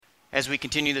As we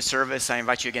continue the service, I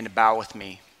invite you again to bow with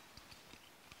me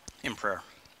in prayer.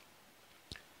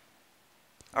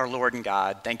 Our Lord and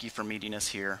God, thank you for meeting us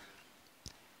here.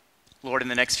 Lord, in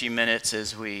the next few minutes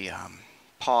as we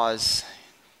pause,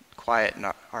 quiet in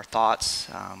our thoughts,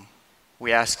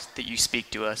 we ask that you speak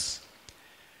to us.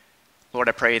 Lord,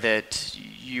 I pray that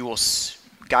you will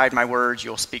guide my words,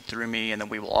 you'll speak through me, and that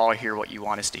we will all hear what you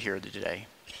want us to hear today.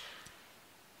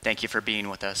 Thank you for being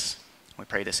with us. We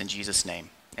pray this in Jesus' name.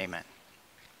 Amen.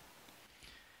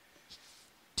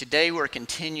 Today we're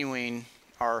continuing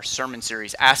our sermon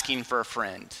series, Asking for a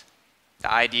Friend.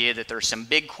 The idea that there's some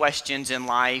big questions in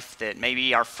life that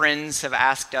maybe our friends have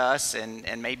asked us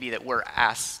and maybe that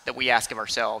we ask of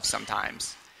ourselves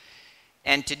sometimes.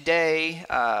 And today,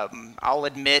 I'll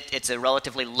admit it's a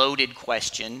relatively loaded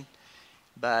question,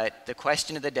 but the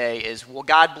question of the day is, will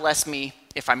God bless me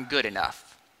if I'm good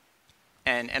enough?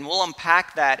 And we'll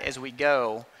unpack that as we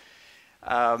go.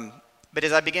 But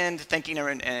as I began thinking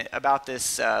about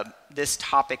this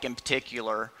topic in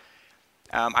particular,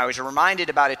 I was reminded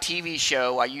about a TV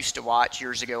show I used to watch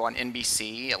years ago on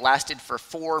NBC. It lasted for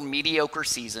 4 mediocre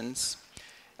seasons.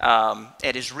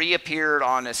 It has reappeared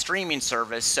on a streaming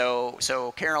service,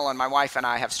 so Carolyn, my wife, and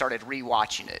I have started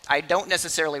rewatching it. I don't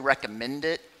necessarily recommend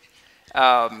it.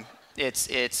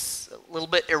 It's a little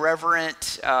bit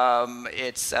irreverent.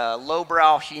 It's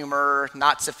lowbrow humor,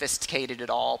 not sophisticated at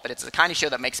all, but it's the kind of show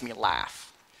that makes me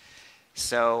laugh.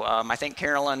 So I think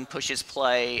Carolyn pushes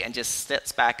play and just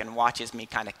sits back and watches me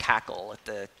kind of cackle at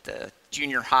the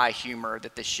junior high humor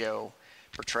that this show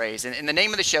portrays. And the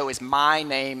name of the show is My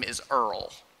Name is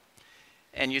Earl.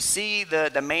 And you see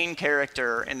the main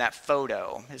character in that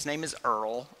photo. His name is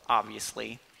Earl,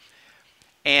 obviously.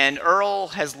 And Earl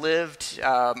has lived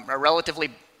a relatively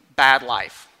bad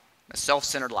life, a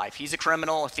self-centered life. He's a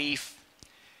criminal, a thief.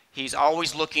 He's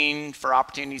always looking for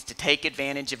opportunities to take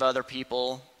advantage of other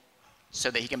people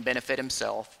so that he can benefit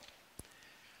himself.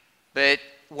 But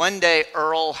one day,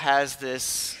 Earl has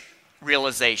this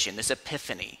realization, this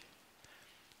epiphany.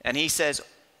 And he says,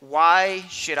 why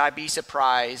should I be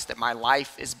surprised that my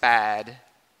life is bad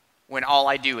when all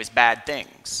I do is bad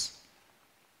things?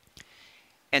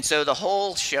 And so the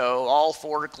whole show, all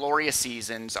 4 glorious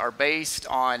seasons, are based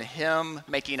on him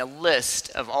making a list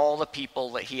of all the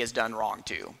people that he has done wrong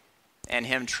to, and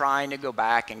him trying to go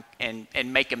back and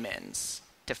make amends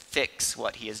to fix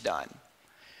what he has done.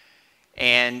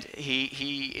 And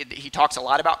he talks a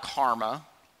lot about karma,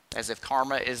 as if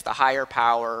karma is the higher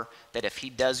power, that if he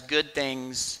does good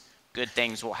things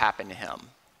will happen to him.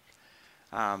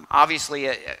 Obviously,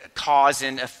 a cause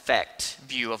and effect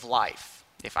view of life.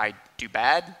 If I do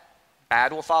bad,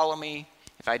 bad will follow me.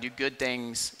 If I do good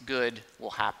things, good will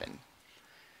happen.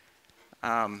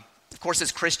 Of course,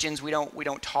 as Christians, we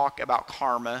don't talk about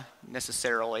karma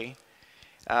necessarily,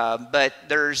 but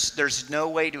there's no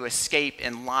way to escape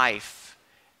in life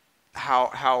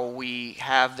how we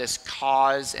have this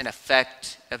cause and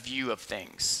effect view of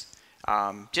things.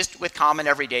 Just with common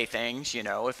everyday things,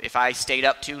 if I stayed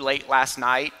up too late last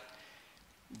night,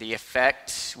 the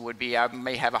effect would be I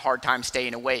may have a hard time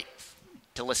staying awake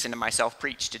to listen to myself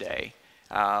preach today.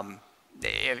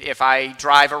 If I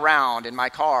drive around in my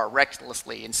car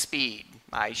recklessly and speed,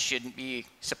 I shouldn't be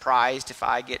surprised if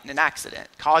I get in an accident.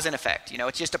 Cause and effect,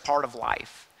 it's just a part of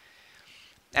life.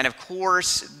 And of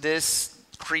course, this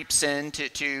creeps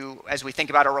into as we think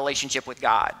about our relationship with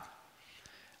God.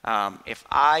 If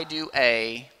I do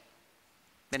A,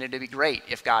 then it'd be great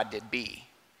if God did B,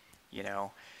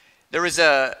 There was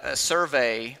a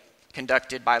survey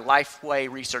conducted by Lifeway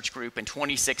Research Group in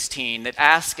 2016 that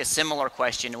asked a similar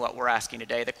question to what we're asking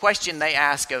today. The question they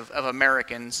asked of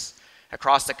Americans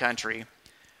across the country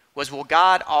was, will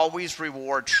God always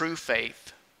reward true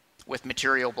faith with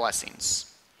material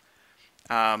blessings?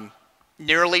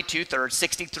 Nearly 2/3,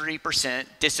 63%,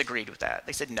 disagreed with that.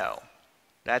 They said no,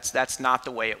 that's not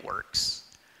the way it works.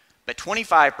 But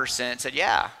 25% said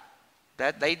yeah,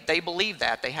 that they believed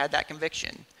that, they had that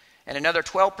conviction. And another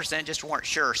 12% just weren't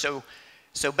sure.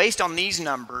 So based on these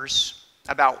numbers,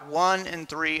 about 1 in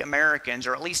 3 Americans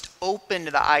are at least open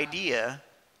to the idea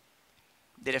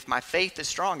that if my faith is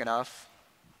strong enough,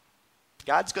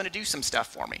 God's going to do some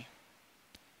stuff for me,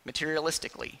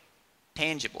 materialistically,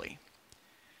 tangibly.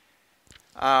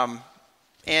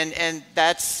 And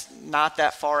that's not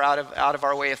that far out of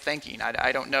our way of thinking.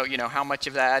 I don't know, how much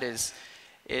of that is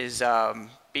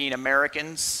being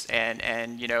Americans,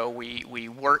 and we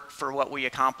work for what we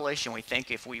accomplish, and we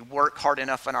think if we work hard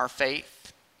enough in our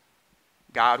faith,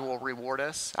 God will reward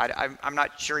us. I'm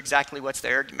not sure exactly what's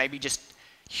there. Maybe just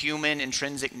human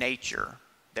intrinsic nature,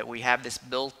 that we have this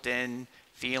built-in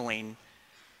feeling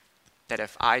that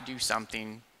if I do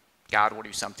something, God will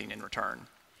do something in return.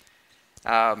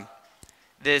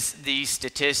 These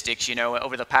statistics,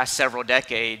 over the past several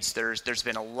decades, there's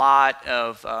been a lot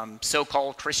of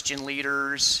so-called Christian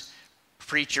leaders,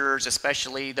 preachers,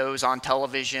 especially those on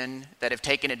television, that have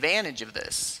taken advantage of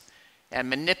this and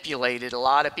manipulated a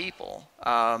lot of people.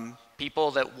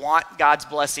 People that want God's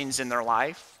blessings in their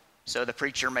life. So the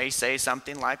preacher may say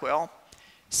something like, well,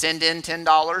 send in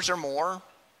 $10 or more,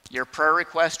 your prayer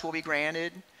request will be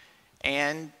granted,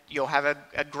 and you'll have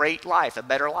a great life, a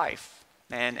better life.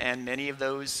 And many of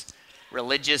those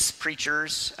religious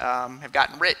preachers have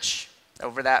gotten rich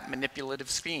over that manipulative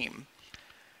scheme.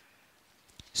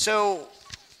 So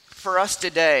for us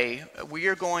today, we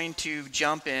are going to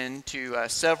jump into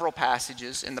several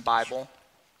passages in the Bible.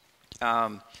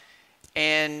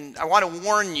 And I want to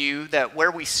warn you that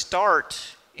where we start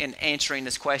in answering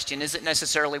this question isn't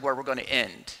necessarily where we're going to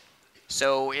end.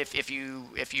 So if you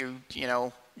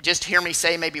just hear me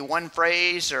say maybe one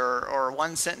phrase or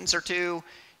one sentence or two,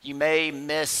 you may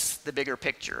miss the bigger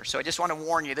picture. So I just want to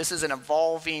warn you, this is an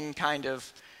evolving kind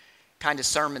of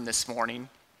sermon this morning.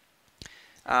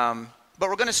 But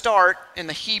we're going to start in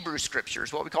the Hebrew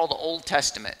Scriptures, what we call the Old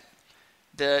Testament.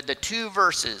 The two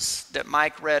verses that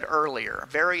Mike read earlier,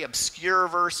 very obscure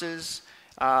verses.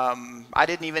 I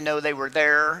didn't even know they were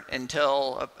there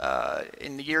until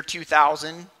in the year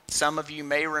 2000. Some of you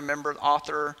may remember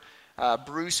author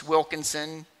Bruce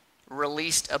Wilkinson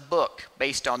released a book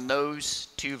based on those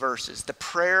two verses. The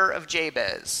Prayer of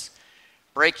Jabez,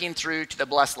 Breaking Through to the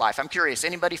Blessed Life. I'm curious,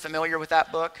 anybody familiar with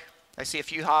that book? I see a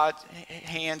few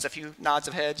hands, a few nods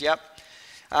of heads. Yep.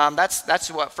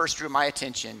 That's what first drew my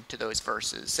attention to those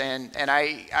verses. And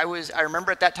I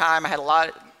remember at that time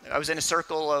I was in a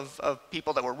circle of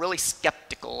people that were really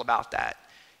skeptical about that.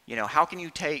 How can you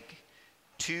take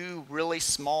two really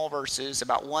small verses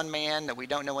about one man that we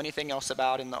don't know anything else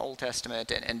about in the Old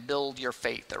Testament and build your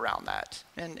faith around that?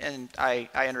 And I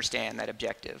understand that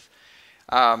objective.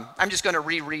 I'm just going to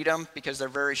reread them because they're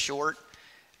very short.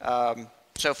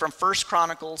 So from 1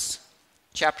 Chronicles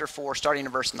chapter 4, starting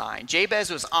in verse 9.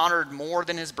 Jabez was honored more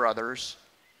than his brothers,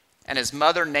 and his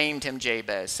mother named him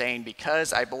Jabez, saying,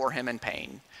 because I bore him in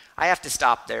pain. I have to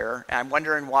stop there. I'm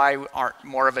wondering why aren't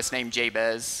more of us named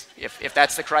Jabez, if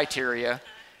that's the criteria.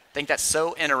 I think that's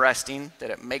so interesting that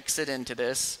it makes it into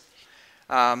this.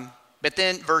 But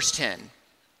then verse 10.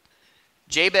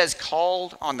 Jabez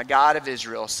called on the God of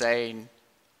Israel, saying,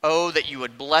 oh, that you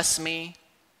would bless me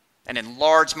and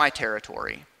enlarge my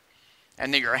territory,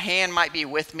 and that your hand might be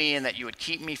with me, and that you would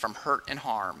keep me from hurt and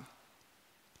harm.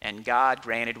 And God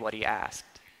granted what he asked.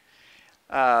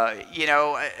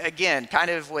 Again,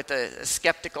 kind of with a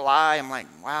skeptical eye, I'm like,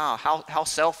 wow, how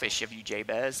selfish of you,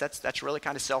 Jabez. That's really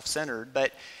kind of self-centered.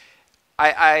 But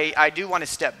I do want to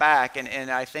step back, and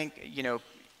I think,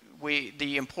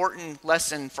 the important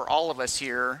lesson for all of us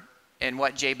here in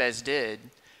what Jabez did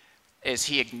is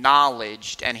he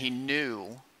acknowledged and he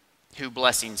knew who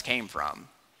blessings came from.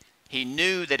 He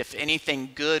knew that if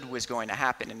anything good was going to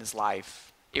happen in his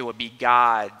life, it would be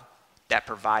God that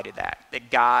provided that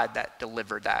God that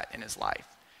delivered that in his life.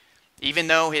 Even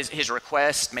though his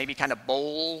request may be kind of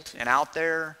bold and out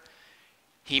there,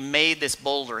 he made this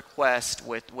bold request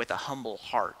with a humble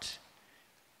heart.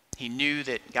 He knew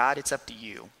that, God, it's up to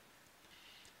you.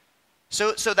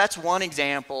 So that's one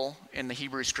example in the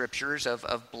Hebrew Scriptures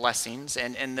of blessings.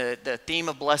 And the theme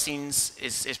of blessings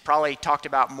is probably talked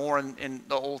about more in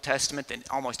the Old Testament than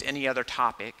almost any other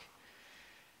topic.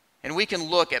 And we can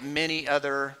look at many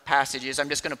other passages. I'm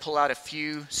just going to pull out a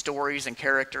few stories and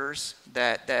characters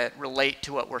that relate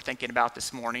to what we're thinking about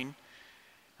this morning.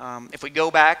 If we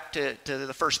go back to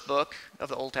the first book of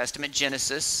the Old Testament,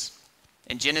 Genesis,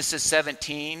 in Genesis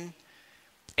 17,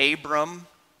 Abram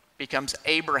becomes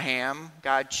Abraham.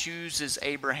 God chooses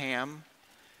Abraham.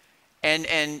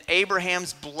 And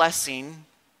Abraham's blessing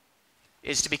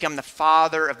is to become the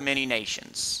father of many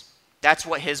nations. That's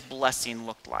what his blessing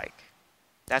looked like.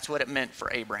 That's what it meant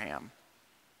for Abraham.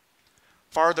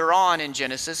 Farther on in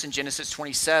Genesis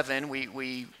 27,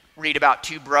 we read about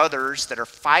two brothers that are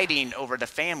fighting over the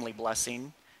family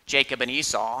blessing, Jacob and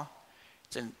Esau.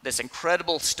 It's this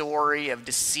incredible story of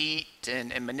deceit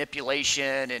and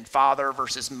manipulation and father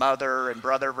versus mother and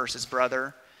brother versus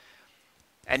brother.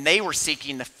 And they were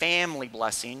seeking the family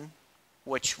blessing,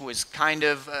 which was kind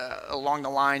of along the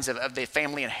lines of the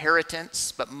family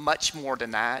inheritance, but much more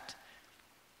than that.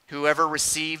 Whoever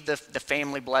received the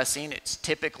family blessing, it's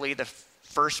typically the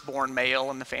firstborn male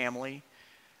in the family.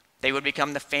 They would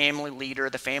become the family leader,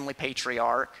 the family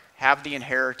patriarch, have the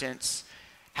inheritance,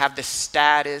 have the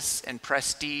status and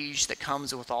prestige that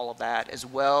comes with all of that, as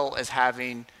well as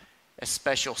having a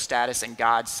special status in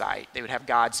God's sight. They would have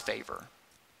God's favor.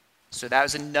 So that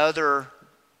was another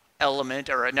element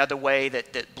or another way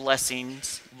that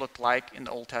blessings looked like in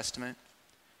the Old Testament.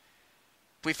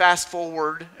 If we fast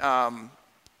forward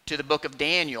to the book of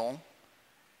Daniel,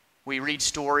 we read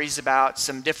stories about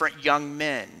some different young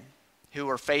men who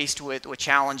are faced with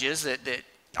challenges that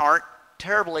aren't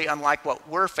terribly unlike what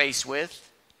we're faced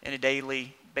with in a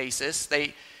daily basis.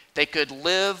 They could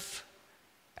live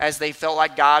as they felt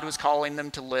like God was calling them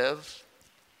to live,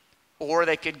 or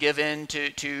they could give in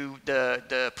to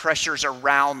the pressures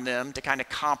around them to kind of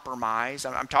compromise.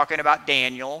 I'm talking about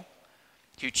Daniel,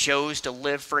 who chose to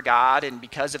live for God, and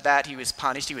because of that he was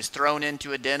punished. He was thrown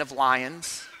into a den of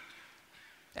lions.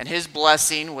 And his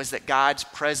blessing was that God's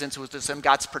presence was with him.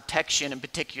 God's protection in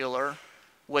particular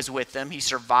was with him. He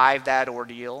survived that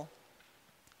ordeal,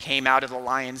 came out of the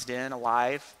lion's den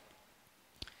alive.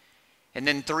 And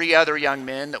then 3 other young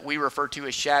men that we refer to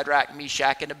as Shadrach,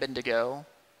 Meshach, and Abednego,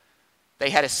 they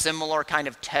had a similar kind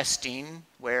of testing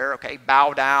where,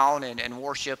 bow down and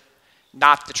worship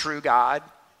not the true God.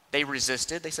 They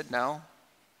resisted. They said, no,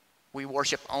 we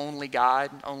worship only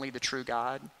God, only the true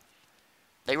God.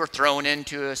 They were thrown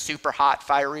into a super hot,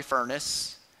 fiery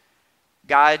furnace.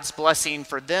 God's blessing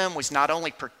for them was not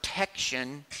only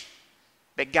protection,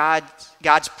 but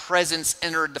God's presence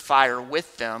entered the fire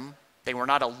with them. They were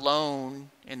not alone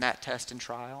in that test and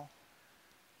trial.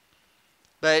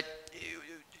 But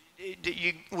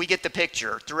we get the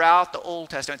picture. Throughout the Old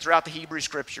Testament, throughout the Hebrew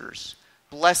Scriptures,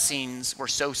 blessings were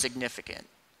so significant.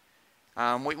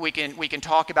 We can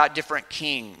talk about different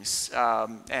kings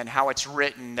and how it's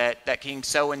written that King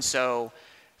so-and-so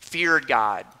feared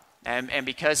God. And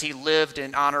because he lived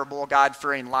an honorable,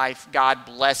 God-fearing life, God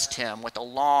blessed him with a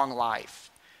long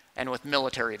life and with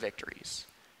military victories.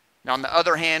 Now, on the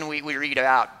other hand, we read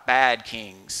about bad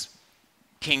kings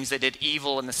that did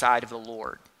evil in the sight of the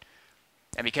Lord.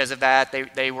 And because of that,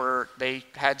 they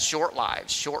had short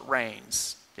lives, short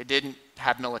reigns. They didn't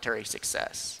have military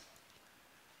success.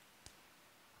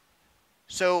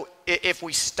 So if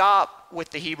we stop with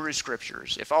the Hebrew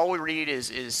Scriptures, if all we read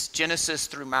is Genesis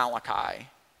through Malachi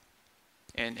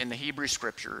in the Hebrew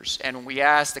Scriptures, and we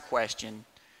ask the question,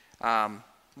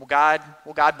 will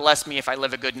God bless me if I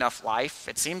live a good enough life?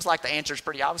 It seems like the answer is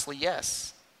pretty obviously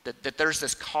yes, that there's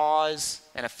this cause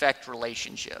and effect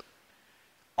relationship.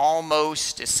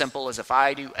 Almost as simple as if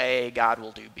I do A, God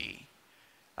will do B.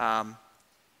 Now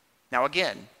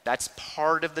again, that's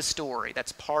part of the story.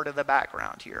 That's part of the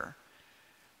background here.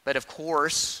 But of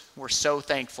course, we're so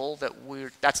thankful that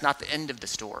that's not the end of the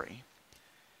story.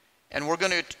 And we're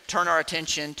going to turn our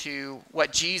attention to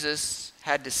what Jesus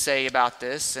had to say about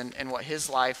this and what his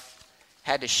life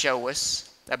had to show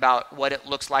us about what it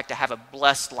looks like to have a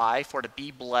blessed life or to be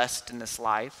blessed in this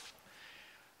life.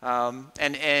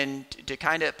 And to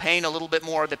kind of paint a little bit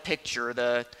more of the picture,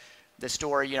 the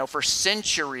story, for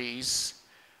centuries,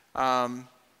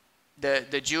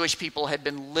 the Jewish people had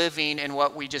been living in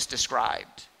what we just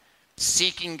described,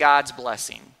 seeking God's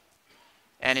blessing.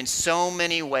 And in so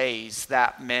many ways,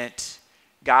 that meant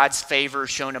God's favor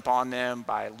shown upon them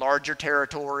by larger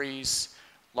territories,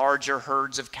 larger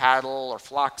herds of cattle or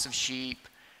flocks of sheep,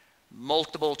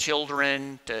 multiple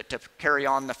children to carry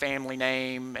on the family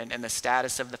name and the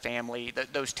status of the family.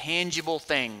 Those tangible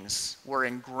things were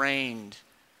ingrained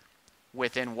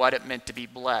within what it meant to be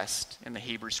blessed in the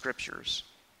Hebrew Scriptures.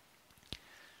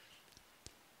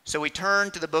 So we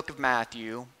turn to the book of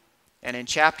Matthew, and in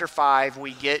chapter 5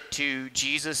 we get to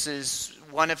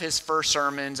one of his first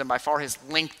sermons, and by far his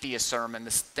lengthiest sermon,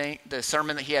 the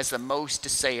sermon that he has the most to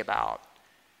say about.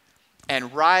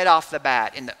 And right off the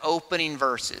bat, in the opening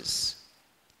verses,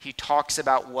 he talks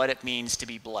about what it means to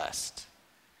be blessed.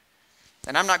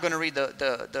 And I'm not going to read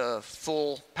the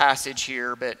full passage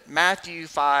here, but Matthew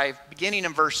 5, beginning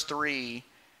in verse 3,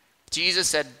 Jesus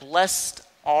said, "Blessed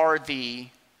are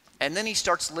thee," and then he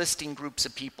starts listing groups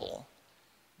of people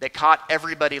that caught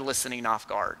everybody listening off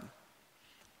guard.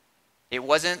 It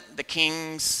wasn't the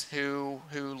kings who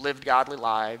lived godly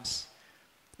lives.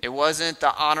 It wasn't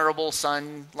the honorable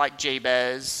son like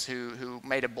Jabez who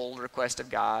made a bold request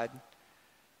of God.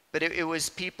 But it was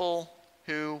people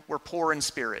who were poor in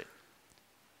spirit.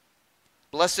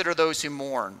 Blessed are those who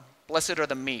mourn. Blessed are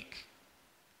the meek.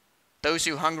 Those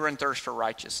who hunger and thirst for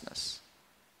righteousness.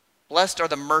 Blessed are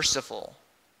the merciful.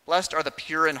 Blessed are the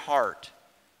pure in heart,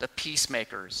 the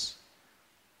peacemakers,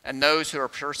 and those who are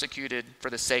persecuted for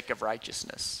the sake of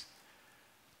righteousness.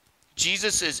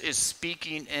 Jesus is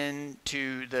speaking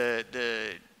into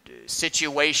the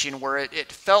situation where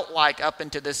it felt like up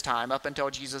until this time, up until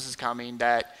Jesus' coming,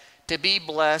 that to be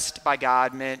blessed by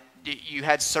God meant you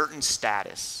had certain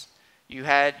status. You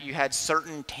had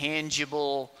certain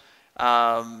tangible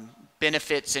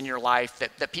benefits in your life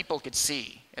that people could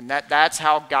see. And that's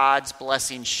how God's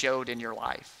blessing showed in your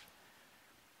life.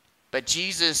 But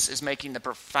Jesus is making the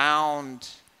profound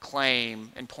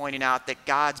claim and pointing out that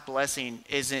God's blessing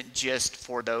isn't just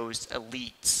for those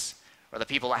elites or the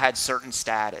people that had certain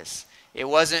status. It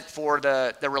wasn't for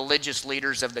the religious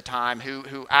leaders of the time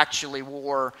who actually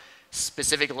wore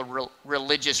specific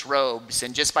religious robes.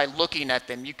 And just by looking at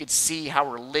them, you could see how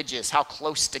religious, how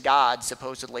close to God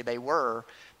supposedly they were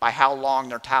by how long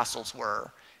their tassels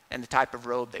were and the type of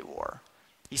robe they wore.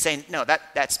 He's saying, no,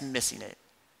 that's missing it.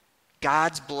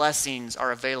 God's blessings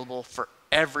are available for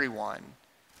everyone,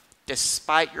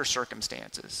 despite your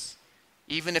circumstances.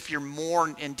 Even if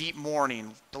you're in deep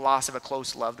mourning, the loss of a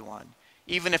close loved one.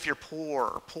 Even if you're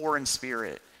poor in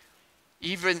spirit.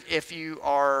 Even if you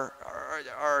are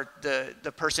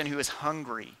the person who is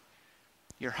hungry,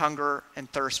 your hunger and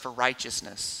thirst for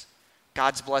righteousness,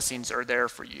 God's blessings are there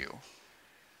for you.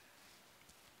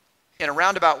 In a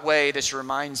roundabout way, this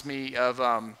reminds me of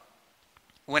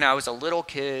when I was a little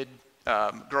kid,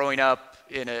 growing up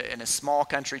in a small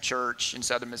country church in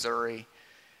southern Missouri,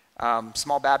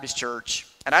 small Baptist church.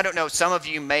 And I don't know, some of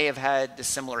you may have had this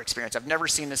similar experience. I've never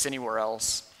seen this anywhere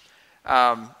else.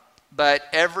 But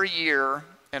every year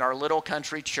in our little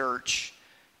country church,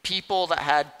 people that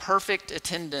had perfect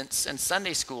attendance in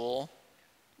Sunday school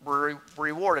were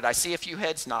rewarded. I see a few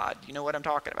heads nod. You know what I'm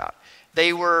talking about.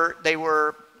 They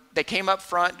came up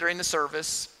front during the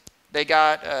service. They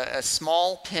got a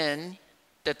small pin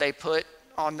that they put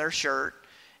on their shirt,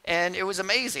 and it was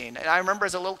amazing. And I remember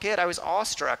as a little kid, I was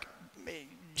awestruck.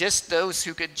 Just those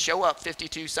who could show up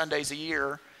 52 Sundays a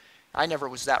year. I never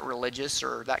was that religious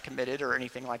or that committed or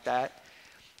anything like that.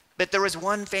 But there was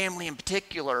one family in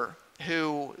particular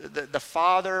who the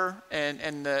father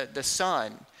and the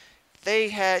son, they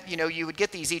had, you would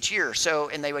get these each year.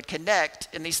 And they would connect,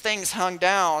 and these things hung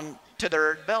down to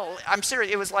their belt. I'm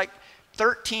serious. It was like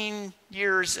 13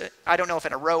 years, I don't know if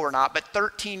in a row or not, but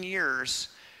 13 years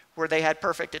where they had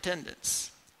perfect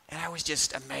attendance. And I was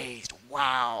just amazed.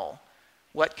 Wow.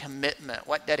 What commitment,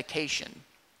 what dedication.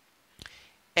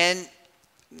 And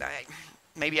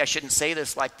maybe I shouldn't say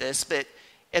this like this, but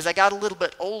as I got a little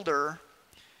bit older,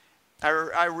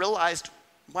 I realized,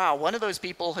 wow, one of those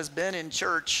people has been in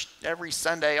church every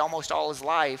Sunday almost all his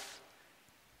life,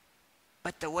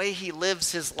 but the way he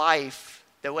lives his life,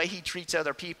 the way he treats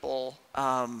other people,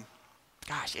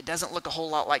 it doesn't look a whole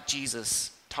lot like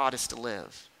Jesus taught us to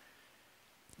live.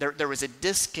 There was a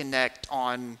disconnect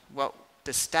on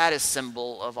the status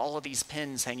symbol of all of these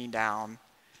pins hanging down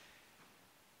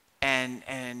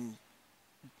and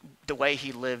the way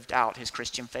he lived out his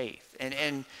Christian faith.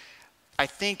 And I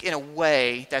think in a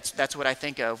way, that's what I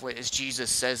think of as Jesus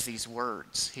says these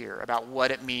words here about what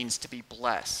it means to be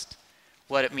blessed,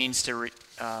 what it means to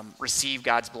receive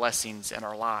God's blessings in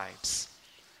our lives.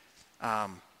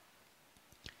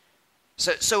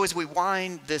 So as we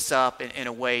wind this up in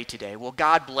a way today, will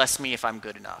God bless me if I'm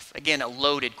good enough? Again, a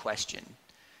loaded question.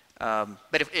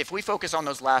 But if we focus on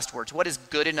those last words, what does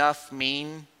good enough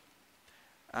mean?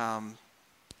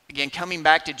 Again, coming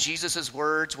back to Jesus'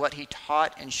 words, what he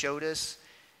taught and showed us,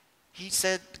 he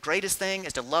said the greatest thing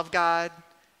is to love God.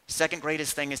 Second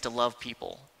greatest thing is to love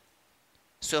people.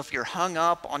 So if you're hung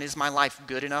up on is my life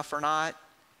good enough or not,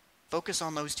 focus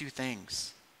on those two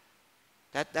things.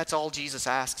 That's all Jesus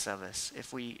asks of us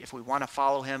if we want to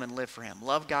follow him and live for him.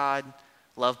 Love God,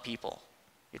 love people.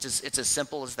 It's as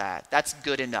simple as that. That's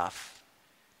good enough.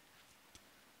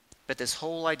 But this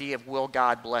whole idea of will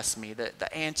God bless me,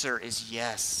 the answer is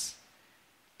yes.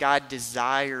 God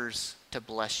desires to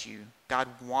bless you. God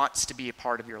wants to be a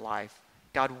part of your life.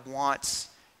 God wants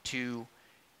to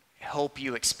help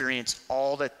you experience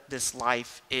all that this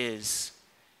life is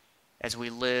as we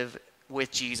live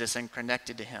with Jesus and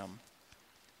connected to him.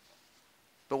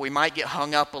 But we might get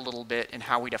hung up a little bit in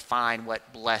how we define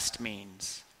what blessed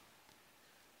means.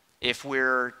 If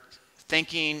we're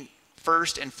thinking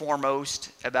first and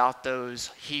foremost about those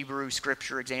Hebrew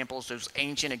scripture examples, those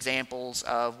ancient examples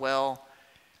of, well,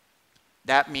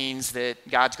 that means that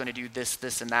God's going to do this,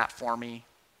 this, and that for me.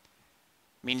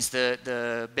 It means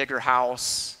the bigger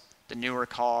house, the newer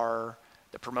car,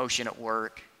 the promotion at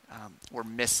work, we're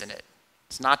missing it.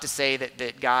 It's not to say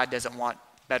that God doesn't want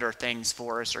better things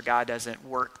for us or God doesn't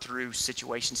work through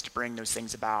situations to bring those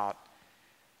things about.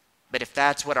 But if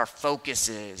that's what our focus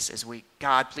is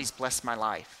God, please bless my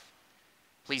life.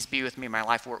 Please be with me in my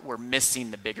life. We're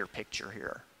missing the bigger picture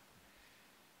here.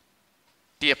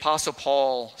 The Apostle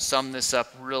Paul summed this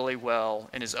up really well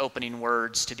in his opening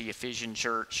words to the Ephesian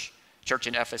church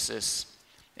in Ephesus,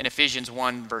 in Ephesians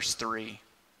 1, verse 3.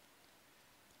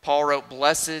 Paul wrote,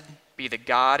 "Blessed be the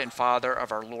God and Father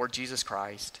of our Lord Jesus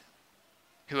Christ,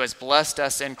 who has blessed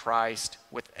us in Christ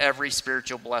with every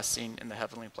spiritual blessing in the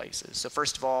heavenly places." So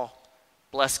first of all,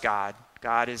 bless God.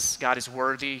 God is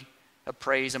worthy of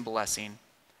praise and blessing.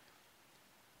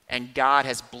 And God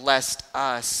has blessed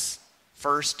us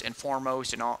first and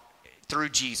foremost through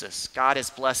Jesus. God has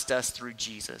blessed us through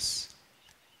Jesus.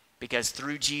 Because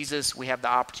through Jesus, we have the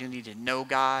opportunity to know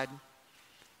God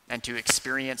and to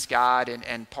experience God.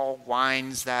 And Paul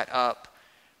winds that up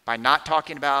by not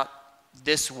talking about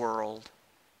this world,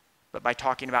 but by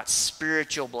talking about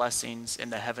spiritual blessings in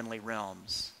the heavenly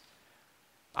realms.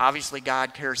 Obviously,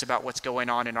 God cares about what's going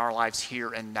on in our lives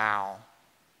here and now.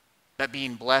 But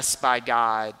being blessed by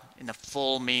God in the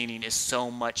full meaning is so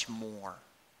much more.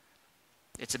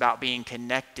 It's about being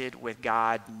connected with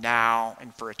God now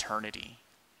and for eternity.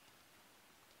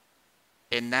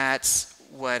 And that's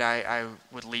what I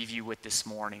would leave you with this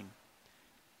morning,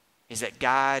 is that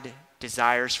God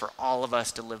desires for all of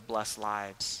us to live blessed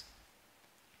lives.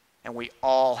 And we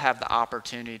all have the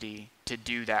opportunity to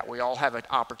do that. We all have an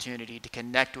opportunity to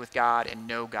connect with God and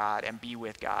know God and be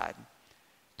with God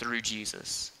through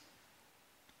Jesus.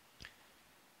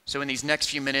 So in these next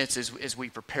few minutes, as we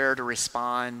prepare to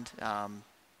respond,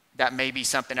 that may be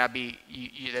something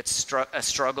that's a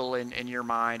struggle in your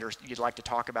mind, or you'd like to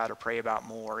talk about or pray about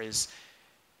more, is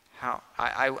how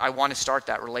I want to start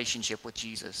that relationship with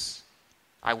Jesus.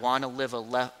 I want to live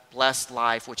a blessed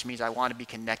life, which means I want to be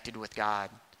connected with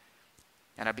God.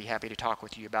 And I'd be happy to talk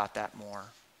with you about that more.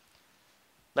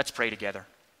 Let's pray together.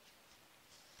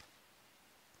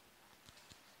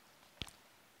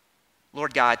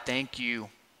 Lord God, thank you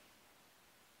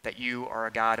that you are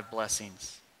a God of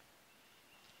blessings.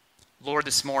 Lord,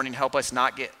 this morning, help us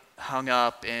not get hung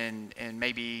up in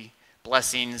maybe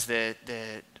blessings that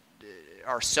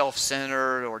are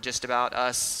self-centered or just about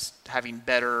us having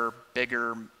better,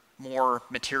 bigger, more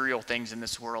material things in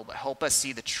this world, but help us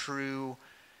see the true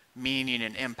meaning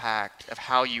and impact of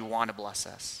how you want to bless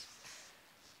us.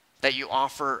 That you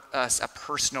offer us a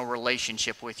personal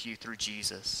relationship with you through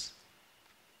Jesus.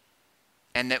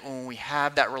 And that when we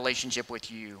have that relationship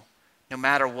with you, no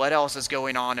matter what else is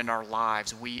going on in our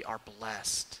lives, we are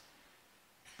blessed.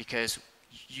 Because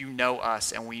you know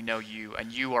us and we know you,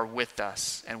 and you are with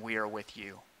us and we are with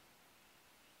you.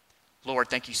 Lord,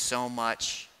 thank you so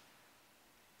much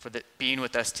for being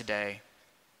with us today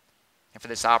and for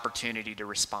this opportunity to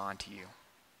respond to you.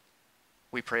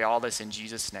 We pray all this in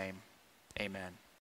Jesus' name. Amen.